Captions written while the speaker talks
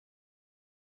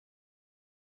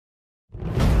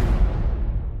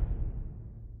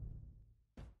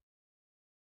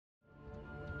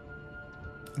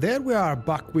There we are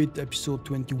back with episode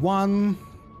 21,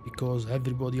 because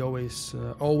everybody always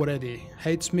already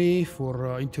hates me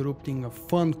for interrupting a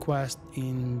fun quest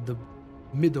in the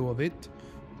middle of it.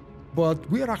 But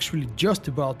we are actually just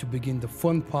about to begin the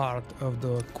fun part of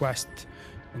the quest.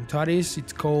 And that is,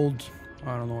 it's called,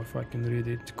 I don't know if I can read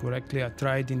it correctly, I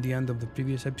tried in the end of the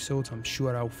previous episodes, I'm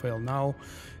sure I'll fail now.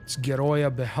 It's Corellia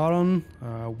Beharon.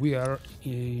 We are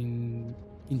in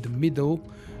the middle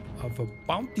of a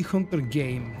bounty hunter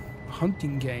game, a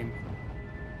hunting game,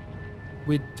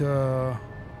 with the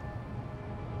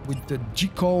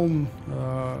Jicoln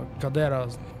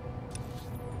Cadera,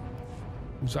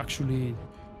 who's actually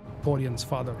Torian's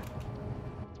father.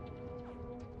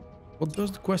 What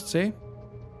does the quest say?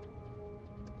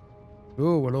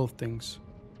 Oh, a lot of things.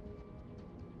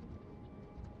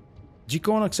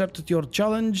 Jicoln accepted your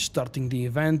challenge, starting the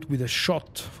event with a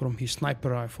shot from his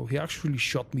sniper rifle. He actually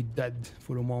shot me dead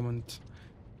for a moment.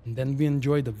 And then we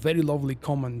enjoyed a very lovely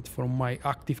comment from my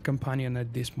active companion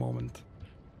at this moment.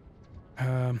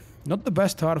 Not the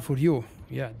best start for you.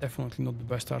 Yeah, definitely not the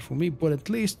best start for me, but at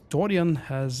least Torian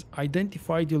has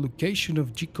identified the location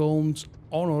of Jicoln's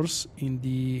honors in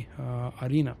the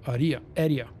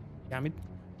area. Damn it.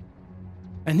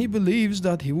 And he believes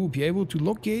that he will be able to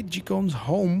locate Jicoln's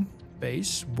home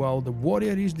base while the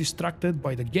warrior is distracted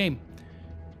by the game.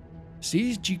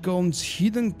 Sees Jicoln's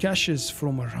hidden caches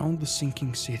from around the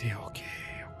sinking city. Okay.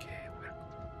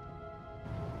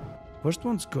 First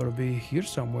one's gotta be here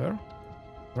somewhere.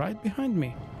 Right behind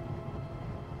me.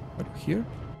 Are you here?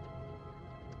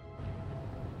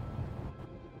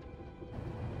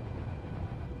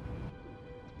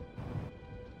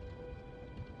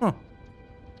 Huh.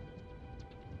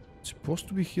 It's supposed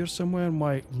to be here somewhere.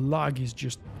 My lag is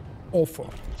just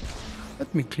awful.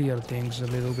 Let me clear things a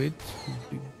little bit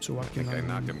so I can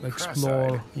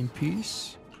explore in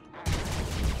peace.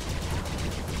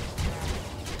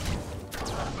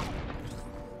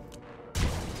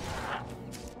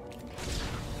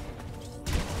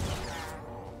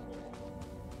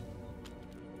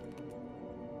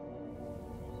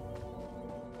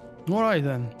 Alright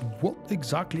then, what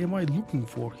exactly am I looking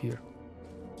for here?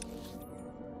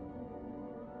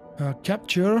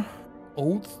 Capture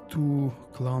Oath to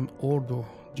Clan Ordo.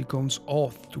 Jicoln's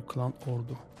Oath to Clan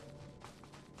Ordo.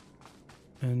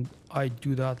 And I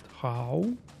do that how?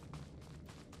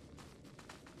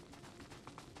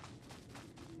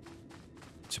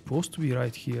 It's supposed to be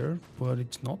right here, but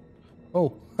it's not.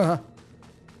 Oh,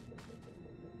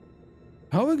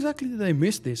 how exactly did I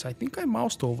miss this? I think I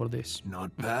moused over this.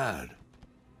 Not bad.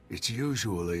 It's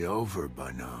usually over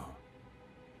by now.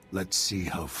 Let's see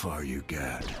how far you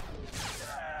get.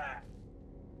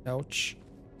 Ouch.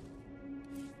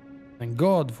 Thank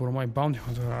God for my bounty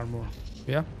hunter armor.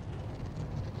 Yeah.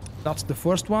 That's the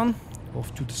first one.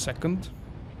 Off to the second.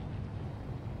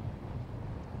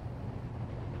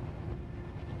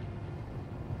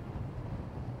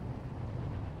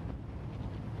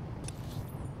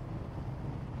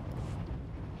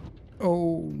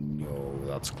 Oh no,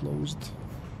 that's closed.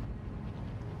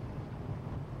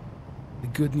 The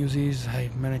good news is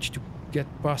I managed to get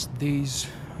past these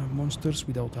monsters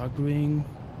without aggroing.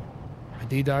 I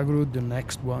did aggro the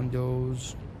next one,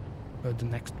 the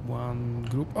next one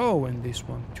group. Oh, and this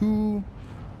one too.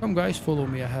 Come guys, follow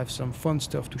me, I have some fun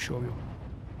stuff to show you.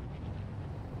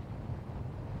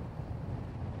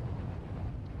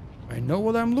 I know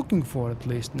what I'm looking for at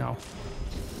least now.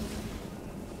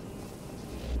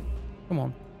 Come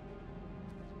on.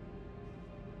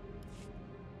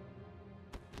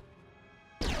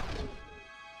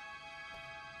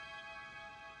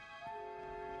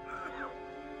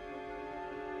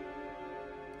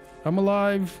 I'm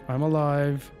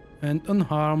alive, and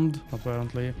unharmed,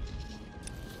 apparently.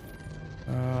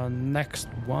 Next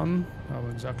one. How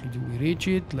exactly do we reach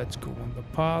it? Let's go on the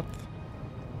path.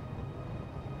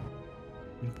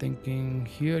 I'm thinking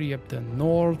here, yep, then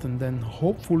north, and then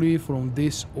hopefully from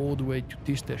this all the way to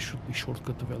this there should be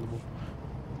shortcut available.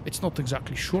 It's not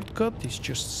exactly shortcut, it's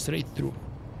just straight through.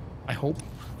 I hope.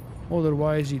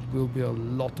 Otherwise it will be a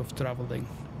lot of traveling.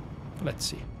 Let's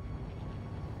see.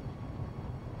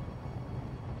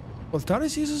 Well,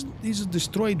 Taris is a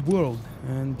destroyed world,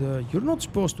 and you're not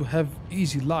supposed to have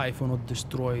easy life on a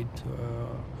destroyed,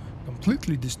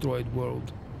 completely destroyed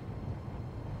world.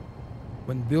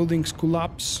 When buildings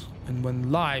collapse and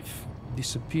when life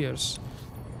disappears,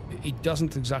 it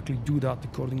doesn't exactly do that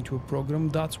according to a program.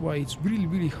 That's why it's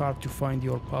really hard to find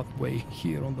your pathway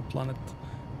here on the planet.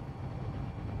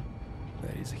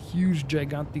 There is a huge,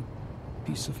 gigantic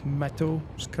piece of metal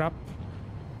scrap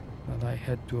that I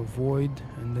had to avoid,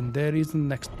 and then there is the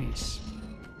next piece.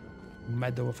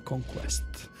 Meadow of Conquest.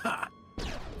 Ha!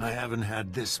 I haven't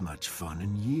had this much fun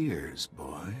in years,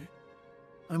 boy.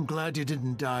 I'm glad you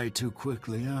didn't die too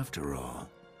quickly after all.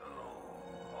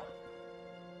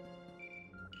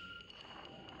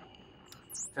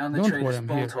 Found the trader's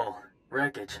bolt hole,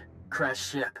 wreckage,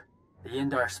 crashed ship, the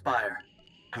Indar Spire.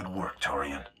 Good work,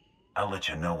 Torian. I'll let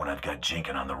you know when I've got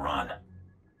Jicoln on the run.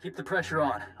 Keep the pressure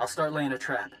on. I'll start laying a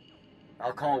trap.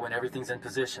 I'll call when everything's in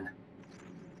position.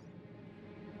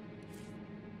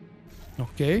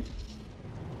 Okay.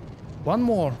 One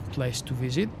more place to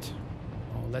visit.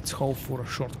 Oh, let's hope for a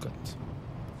shortcut.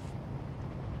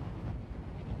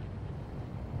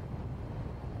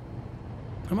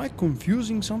 Am I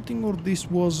confusing something, or this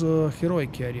was a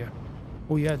heroic area?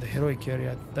 Oh yeah, the heroic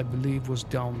area, I believe, was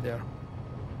down there.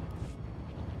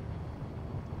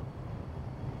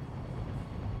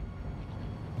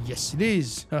 Yes, it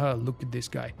is. Look at this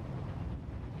guy.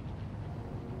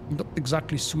 Not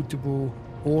exactly suitable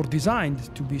or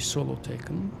designed to be solo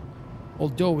taken,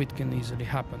 although it can easily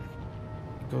happen,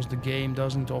 because the game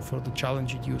doesn't offer the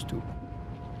challenge it used to.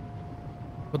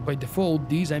 But by default,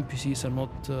 these NPCs are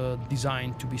not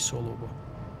designed to be soloable.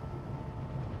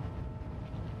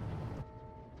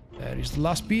 There is the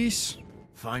last piece.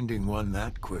 Finding one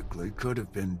that quickly could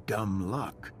have been dumb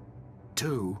luck.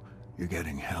 2, you're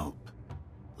getting help.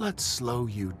 Let's slow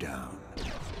you down.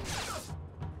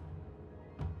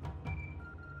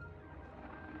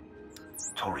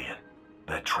 Torian,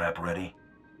 that trap ready?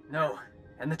 No,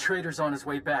 and the trader's on his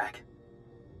way back.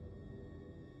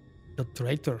 The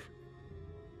traitor.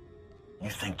 You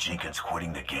think Jicoln's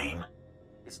quitting the game?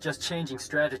 He's just changing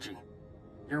strategy.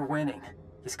 You're winning.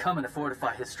 He's coming to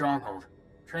fortify his stronghold.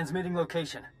 Transmitting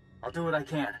location. I'll do what I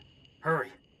can.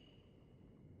 Hurry.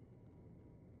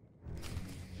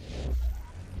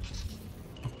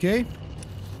 Okay,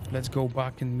 let's go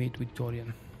back and meet with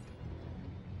Torian.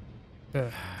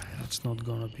 That's not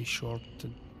gonna be short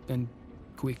and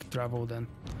quick travel then.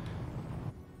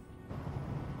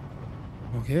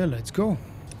 Okay, let's go.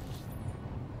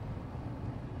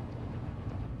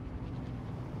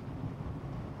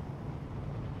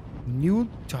 New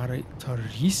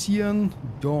Tarisian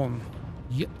Dawn.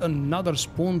 Yet another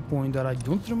spawn point that I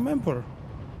don't remember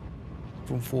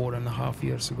from 4.5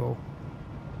 years ago.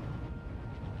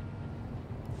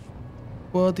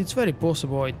 But it's very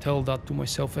possible I tell that to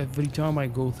myself every time I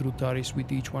go through Taris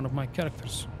with each one of my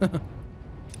characters. And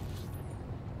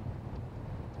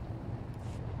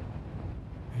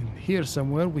here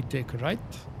somewhere we take a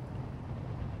right.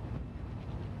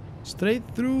 Straight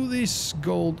through this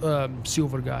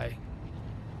silver guy.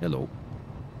 Hello.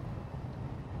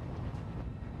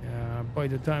 By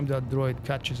the time that droid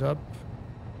catches up,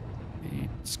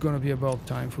 it's gonna be about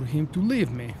time for him to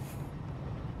leave me.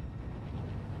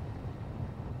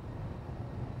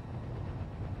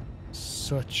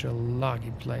 Such a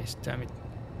laggy place, damn it.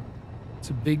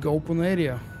 It's a big open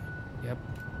area. Yep,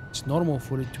 it's normal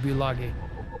for it to be laggy.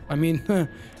 I mean,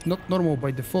 not normal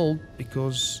by default,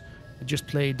 because I just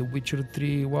played The Witcher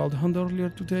 3 Wild Hunt earlier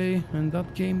today, and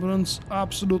that game runs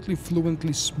absolutely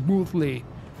fluently, smoothly,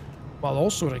 while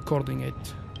also recording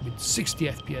it with 60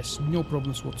 FPS, no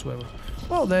problems whatsoever.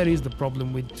 Well, there is the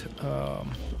problem with,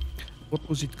 what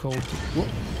was it called?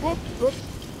 Whoop, whoop.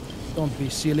 Don't be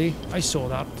silly, I saw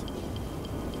that.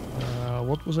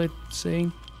 What was I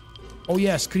saying? Oh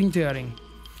yeah, screen tearing.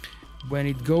 When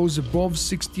it goes above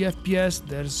 60 FPS,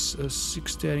 there's a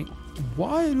 6 tearing.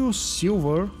 Why are you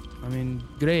silver? I mean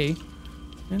gray.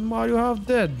 And why you have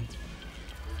dead?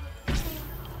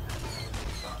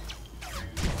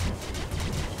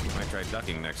 Might try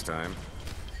ducking next time.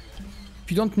 If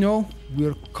you don't know,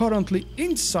 we're currently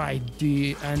inside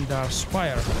the Indar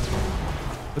Spire.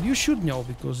 But you should know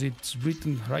because it's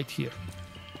written right here.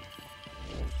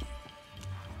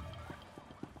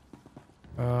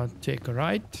 Take a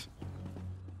right.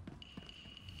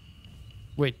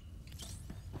 Wait.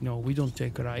 No, we don't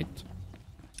take a right.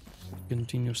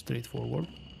 Continue straight forward.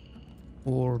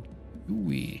 Or do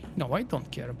we? No, I don't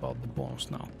care about the bonus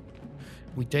now.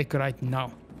 We take a right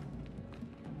now.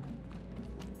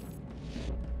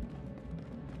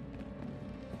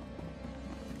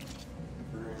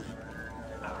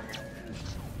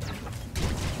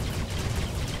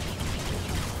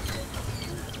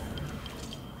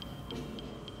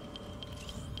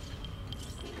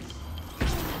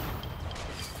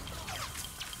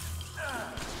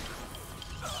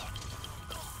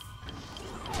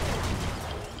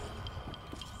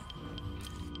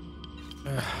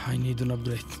 I need an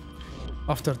upgrade.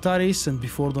 After Taris and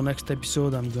before the next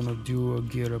episode, I'm gonna do a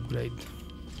gear upgrade.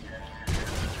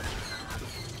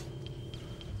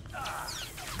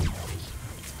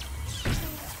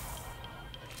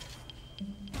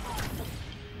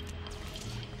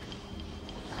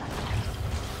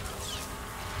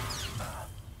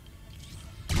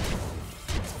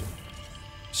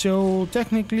 So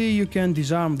technically you can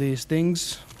disarm these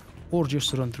things or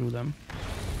just run through them.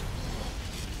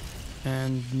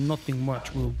 And nothing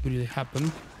much will really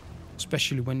happen,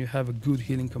 especially when you have a good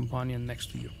healing companion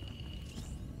next to you.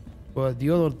 But the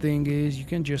other thing is you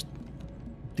can just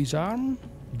disarm,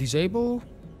 disable,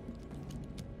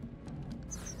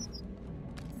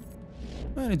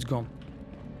 and it's gone.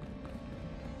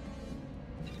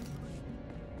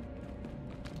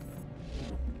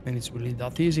 And it's really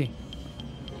that easy.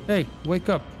 Hey, wake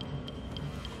up.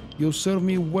 You'll serve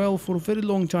me well for a very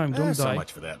long time, don't die. So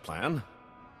much for that plan.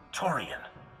 Torian,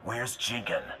 where's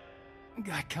Jicoln?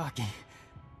 Got cocky.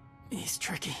 He's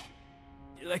tricky.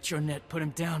 Electronet put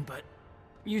him down, but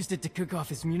used it to cook off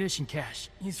his munition cache.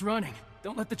 He's running.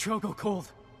 Don't let the trail go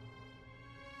cold.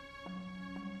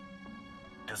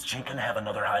 Does Jicoln have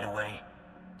another hideaway?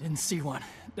 Didn't see one.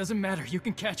 Doesn't matter, you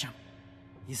can catch him.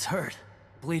 He's hurt,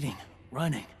 bleeding,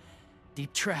 running.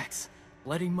 Deep tracks,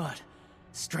 bloody mud,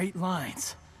 straight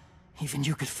lines. Even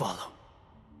you could follow.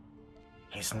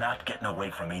 He's not getting away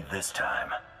from me this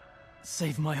time.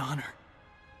 Save my honor.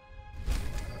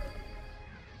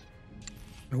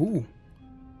 Ooh,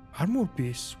 armor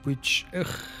piece, which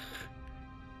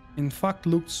in fact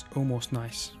looks almost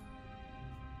nice.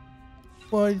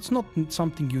 But it's not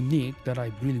something unique that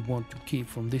I really want to keep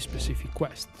from this specific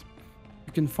quest.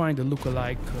 You can find a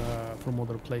lookalike from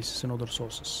other places and other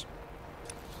sources.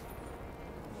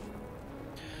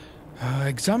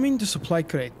 Examine the supply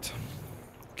crate.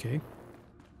 Okay.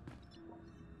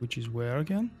 Which is where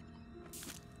again?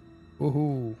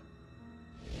 Oh.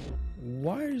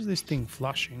 Why is this thing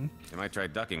flashing? You might try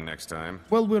ducking next time.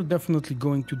 Well, we're definitely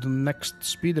going to the next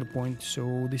speeder point,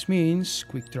 so this means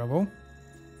quick travel.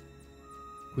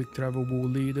 Quick travel will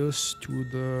lead us to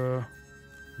the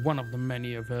one of the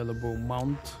many available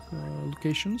mount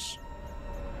locations.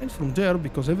 And from there,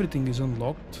 because everything is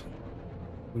unlocked,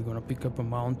 we're gonna pick up a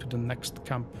mount to the next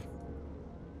camp.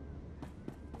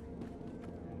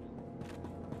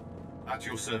 At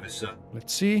your service, sir.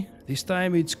 Let's see, this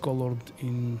time it's colored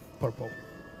in purple.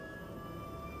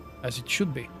 As it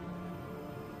should be.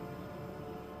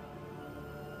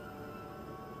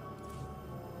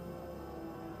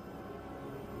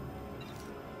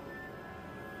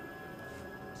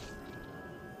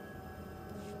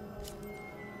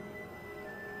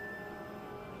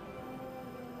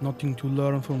 Nothing to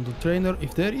learn from the trainer.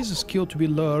 If there is a skill to be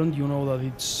learned, you know that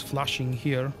it's flashing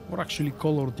here, or actually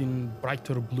colored in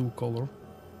brighter blue color.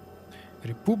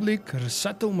 Republic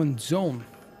Resettlement Zone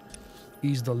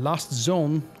is the last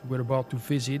zone we're about to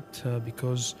visit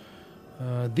because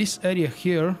this area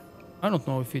here, I don't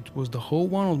know if it was the whole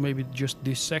one or maybe just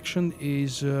this section,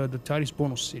 is the Taris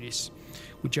bonus series,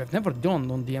 which I've never done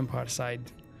on the Empire side.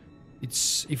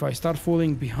 It's if I start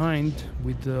falling behind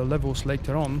with the levels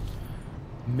later on,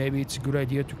 maybe it's a good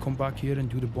idea to come back here and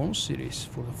do the bonus series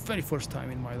for the very first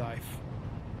time in my life.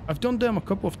 I've done them a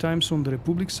couple of times on the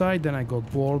Republic side, then I got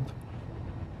bored.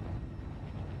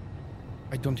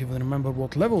 I don't even remember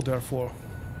what level they're for.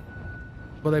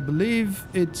 But I believe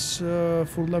it's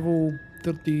for level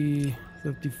 30,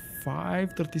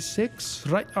 35, 36,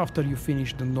 right after you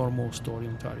finish the normal story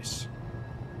in Taris.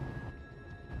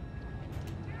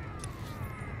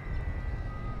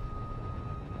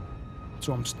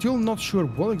 So I'm still not sure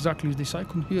what exactly is this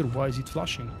icon here. Why is it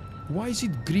flashing? Why is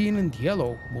it green and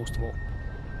yellow, most of all?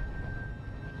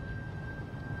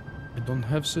 I don't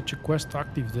have such a quest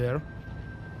active there.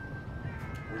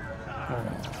 Oh.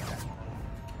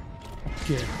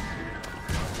 Okay.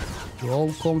 You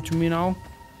all come to me now.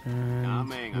 And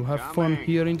we'll have fun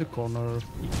here in the corner.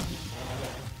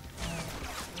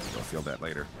 You'll feel that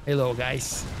later. Hello,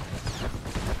 guys.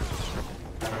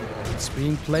 It's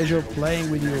been a pleasure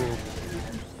playing with you.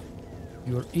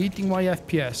 You're eating my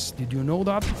FPS. Did you know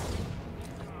that?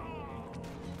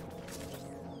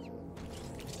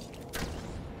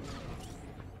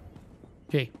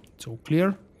 Okay, it's all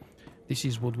clear. This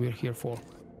is what we're here for.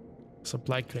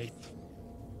 Supply crate.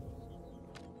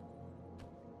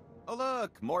 Oh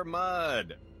look, more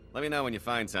mud. Let me know when you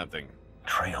find something.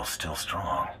 Trail's still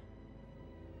strong.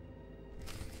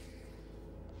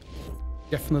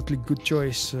 Definitely good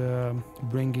choice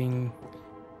bringing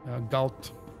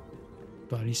Galt.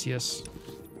 Parisius,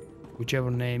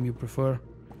 whichever name you prefer.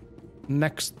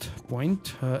 Next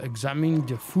point, examine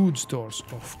the food stores.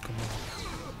 Oh, come on.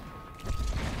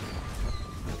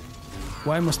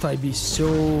 Why must I be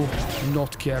so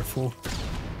not careful?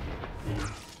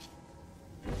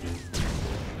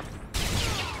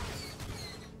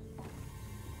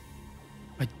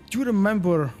 I do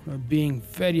remember being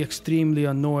very extremely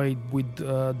annoyed with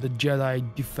the Jedi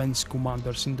defense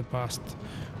commanders in the past.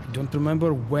 Don't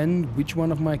remember which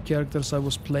one of my characters I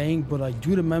was playing, but I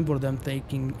do remember them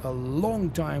taking a long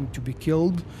time to be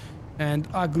killed and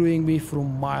aggroing me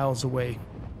from miles away.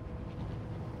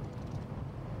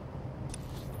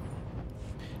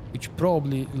 Which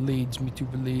probably leads me to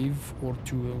believe or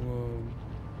to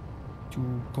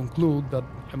conclude that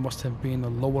I must have been a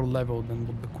lower level than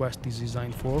what the quest is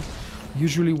designed for.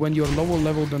 Usually when you're lower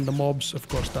level than the mobs, of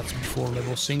course that's before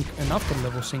level sync, and after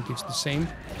level sync it's the same.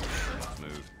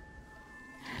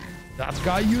 That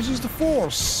guy uses the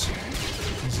force.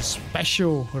 He's a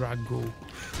special Ragu.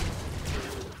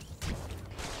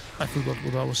 I forgot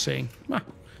what I was saying.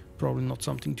 Probably not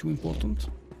something too important.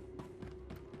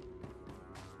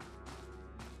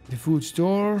 The food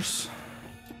stores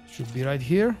should be right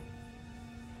here.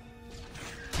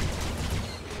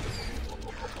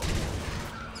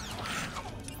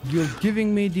 You're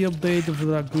giving me the update of the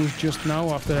Ragus just now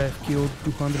after I've killed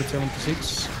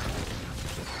 276.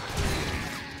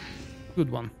 Good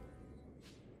one.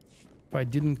 If I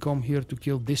didn't come here to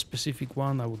kill this specific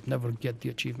one, I would never get the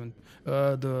achievement,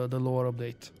 the lore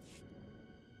update.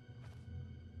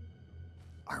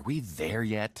 Are we there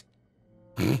yet?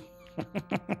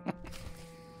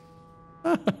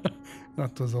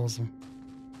 That was awesome.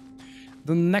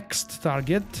 The next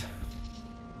target,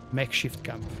 makeshift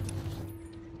camp.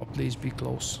 Oh, please be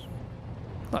close.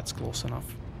 That's close enough.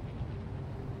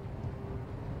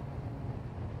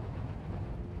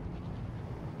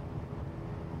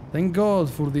 Thank God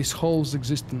for this hole's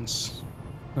existence.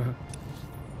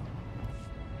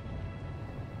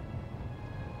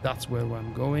 That's where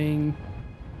I'm going.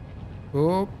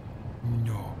 Oh,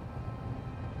 no.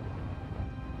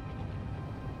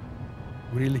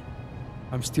 Really?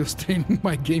 I'm still streaming,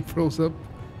 my game froze up.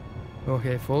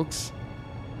 Okay, folks.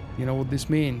 You know what this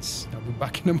means. I'll be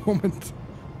back in a moment.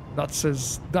 That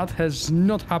has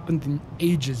not happened in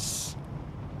ages.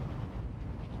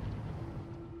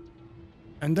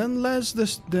 And then less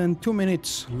than 2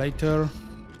 minutes later,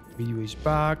 video is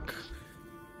back.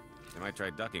 I might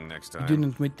try ducking next time. You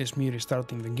didn't witness me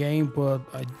restarting the game, but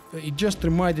it just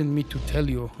reminded me to tell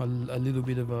you a little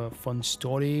bit of a fun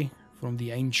story from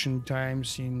the ancient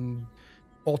times in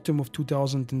autumn of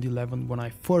 2011 when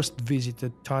I first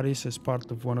visited Taris as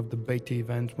part of one of the beta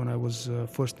events when I was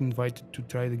first invited to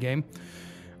try the game.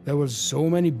 There were so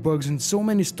many bugs and so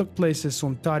many stuck places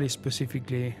on Taris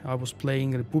specifically. I was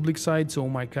playing Republic side, so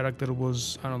my character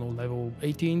was, I don't know, level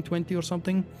 18, 20 or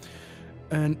something.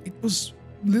 And it was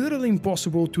literally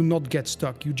impossible to not get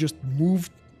stuck. You just move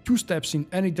 2 steps in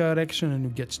any direction and you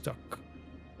get stuck.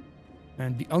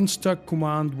 And the unstuck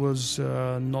command was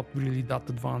not really that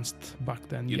advanced back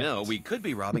then. You know, we could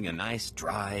be robbing a nice,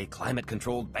 dry,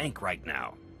 climate-controlled bank right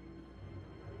now.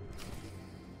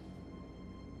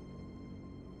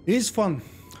 It is fun.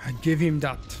 I give him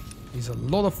that. He's a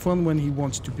lot of fun when he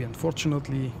wants to be.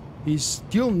 Unfortunately, he's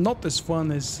still not as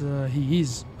fun as he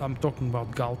is. I'm talking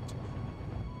about Galt.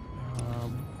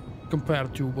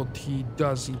 Compared to what he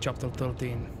does in Chapter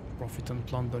 13, Profit and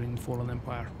Plunder in Fallen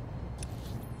Empire.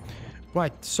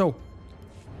 Right, so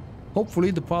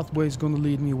hopefully the pathway is gonna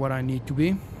lead me where I need to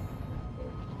be.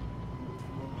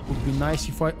 Would be nice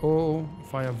if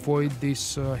I avoid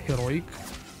this heroic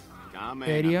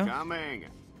area. I'm coming.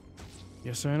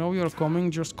 Yes, I know you're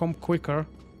coming. Just come quicker.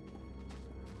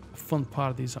 The fun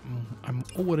part is I'm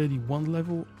already 1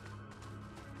 level.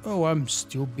 Oh, I'm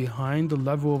still behind the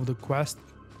level of the quest.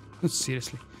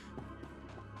 Seriously.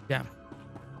 Damn.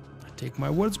 I take my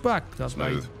words back. That's why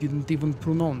I didn't even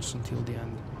pronounce until the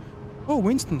end. Oh,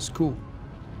 Winston's cool.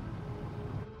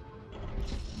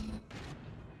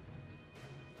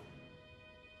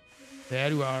 There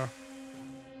you are.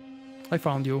 I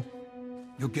found you.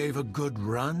 You gave a good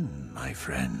run, my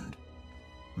friend.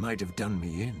 Might have done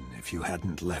me in if you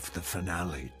hadn't left the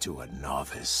finale to a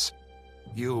novice.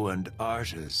 You and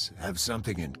Artis have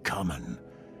something in common.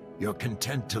 You're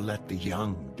content to let the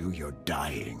young do your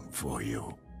dying for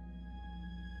you.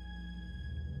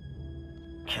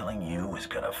 Killing you is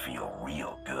gonna feel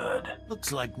real good.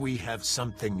 Looks like we have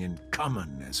something in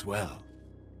common as well.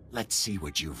 Let's see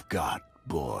what you've got,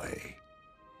 boy.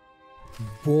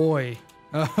 Boy.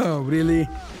 Oh, really?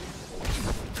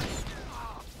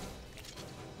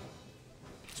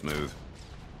 Smooth.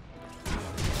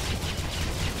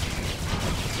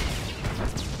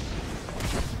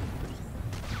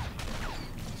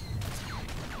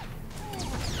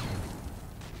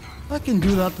 I can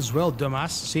do that as well,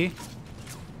 dumbass, see?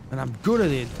 And I'm good at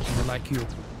it, like you.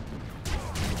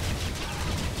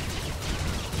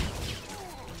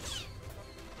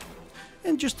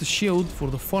 And just a shield for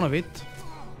the fun of it.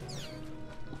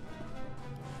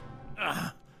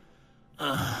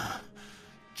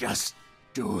 Just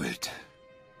do it.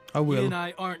 I will. He and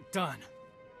I aren't done.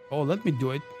 Oh, let me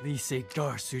do it. Lise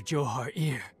dar sujohar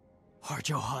ir.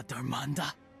 Harjoha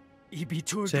darmanda. Ibi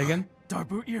turgar. Say again.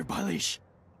 Darbu ir balish.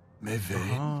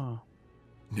 Mevein. Ah,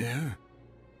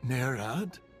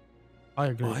 Nerad? I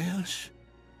agree. Oyash?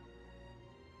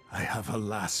 I have a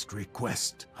last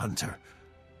request, Hunter.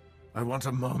 I want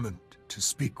a moment to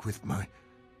speak with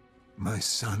my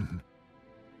son.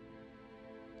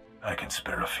 I can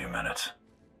spare a few minutes.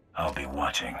 I'll be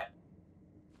watching.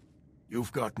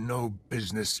 You've got no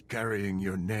business carrying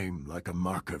your name like a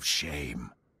mark of shame.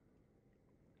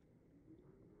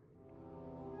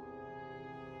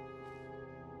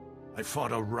 I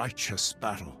fought a righteous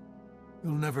battle.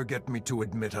 You'll never get me to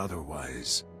admit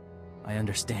otherwise. I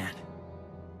understand.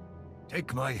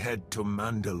 Take my head to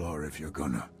Mandalore if you're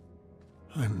gonna.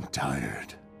 I'm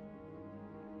tired.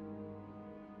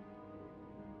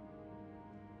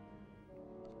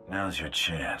 Now's your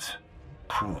chance.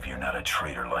 Prove you're not a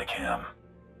traitor like him.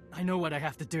 I know what I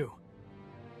have to do.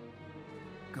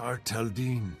 Gar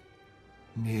Taldin,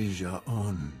 Nija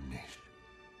Onnish,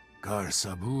 Gar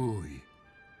Sabui,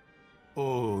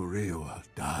 O Riwa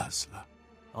Dasla.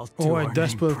 I'll do Oh, our I name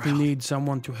desperately proud. need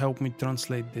someone to help me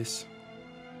translate this.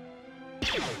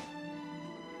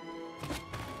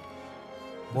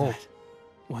 Whoa, That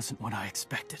wasn't what I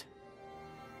expected.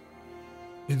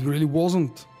 it really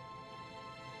wasn't.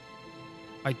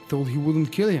 I thought he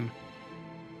wouldn't kill him.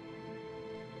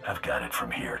 I've got it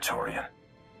from here, Torian.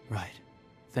 Right.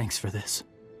 Thanks for this.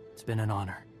 It's been an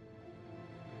honor.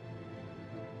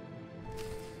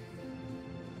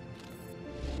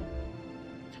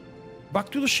 Back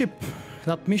to the ship.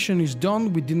 That mission is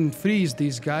done. We didn't freeze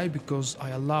this guy because I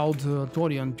allowed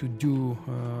Torian to do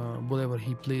whatever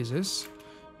he pleases.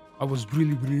 I was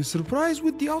really surprised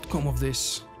with the outcome of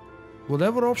this.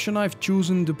 Whatever option I've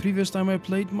chosen the previous time I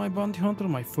played my bounty hunter,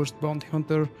 my first bounty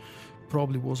hunter,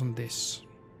 probably wasn't this.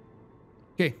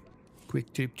 Okay,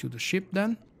 quick trip to the ship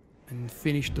then, and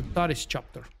finish the Taris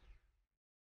chapter.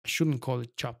 I shouldn't call it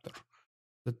chapter.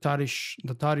 The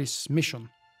Taris mission.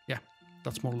 Yeah,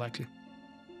 that's more likely.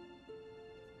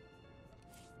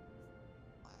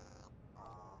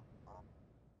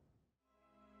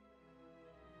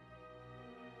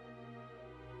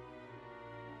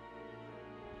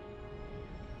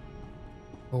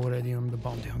 Already on the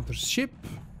bounty hunter's ship.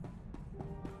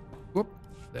 Whoop,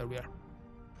 there we are.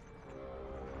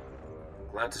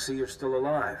 Glad to see you're still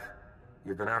alive.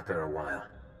 You've been out there a while.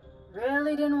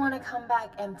 Really didn't want to come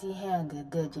back empty-handed,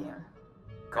 did you?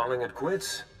 Calling it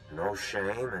quits? No shame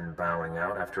in bowing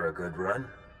out after a good run?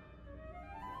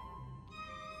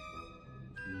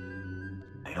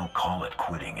 They don't call it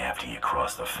quitting after you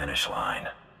cross the finish line.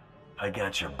 I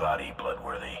got your body,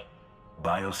 Bloodworthy.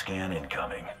 Bioscan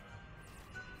incoming.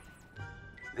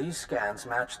 These scans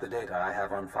match the data I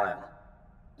have on file.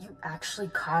 You actually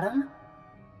caught him?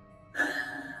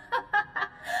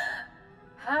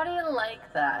 How do you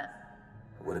like that?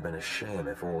 It would have been a shame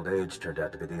if old age turned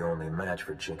out to be the only match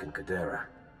for Jicoln Cadera.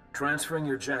 Transferring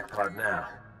your jackpot now.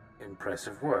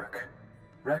 Impressive work.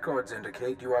 Records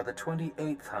indicate you are the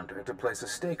 28th hunter to place a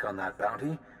stake on that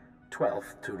bounty,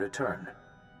 12th to return.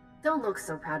 Don't look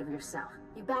so proud of yourself.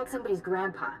 You bagged somebody's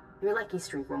grandpa. Your lucky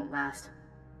streak won't last.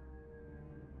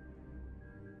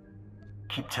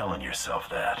 Keep telling yourself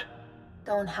that.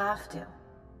 Don't have to.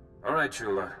 All right,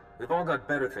 Chula. We've all got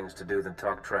better things to do than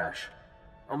talk trash.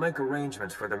 I'll make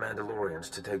arrangements for the Mandalorians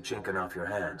to take Jicoln off your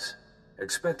hands.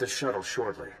 Expect a shuttle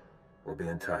shortly. We'll be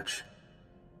in touch.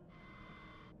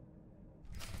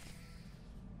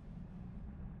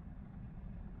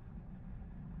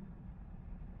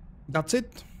 That's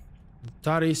it. The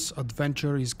Taris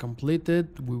adventure is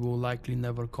completed. We will likely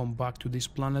never come back to this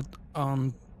planet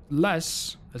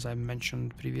unless, as I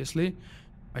mentioned previously,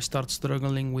 I start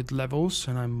struggling with levels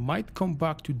and I might come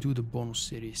back to do the bonus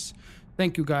series.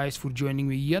 Thank you guys for joining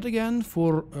me yet again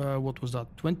for, what was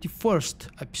that, 21st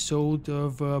episode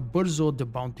of Burzo the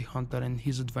Bounty Hunter and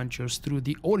his adventures through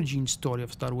the origin story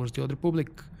of Star Wars The Old Republic.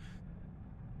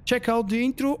 Check out the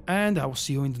intro and I will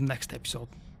see you in the next episode.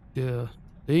 The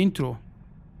intro.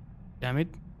 Damn it.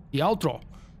 The outro.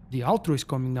 The outro is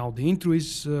coming now. The intro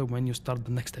is when you start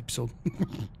the next episode.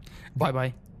 Bye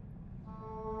bye.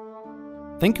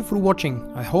 Thank you for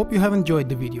watching. I hope you have enjoyed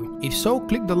the video. If so,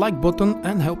 click the like button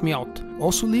and help me out.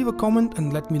 Also leave a comment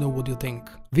and let me know what you think.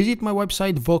 Visit my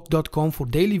website vogt.com for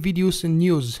daily videos and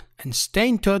news. And stay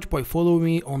in touch by following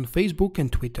me on Facebook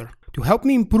and Twitter. To help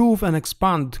me improve and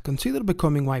expand, consider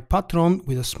becoming my patron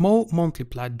with a small monthly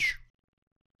pledge.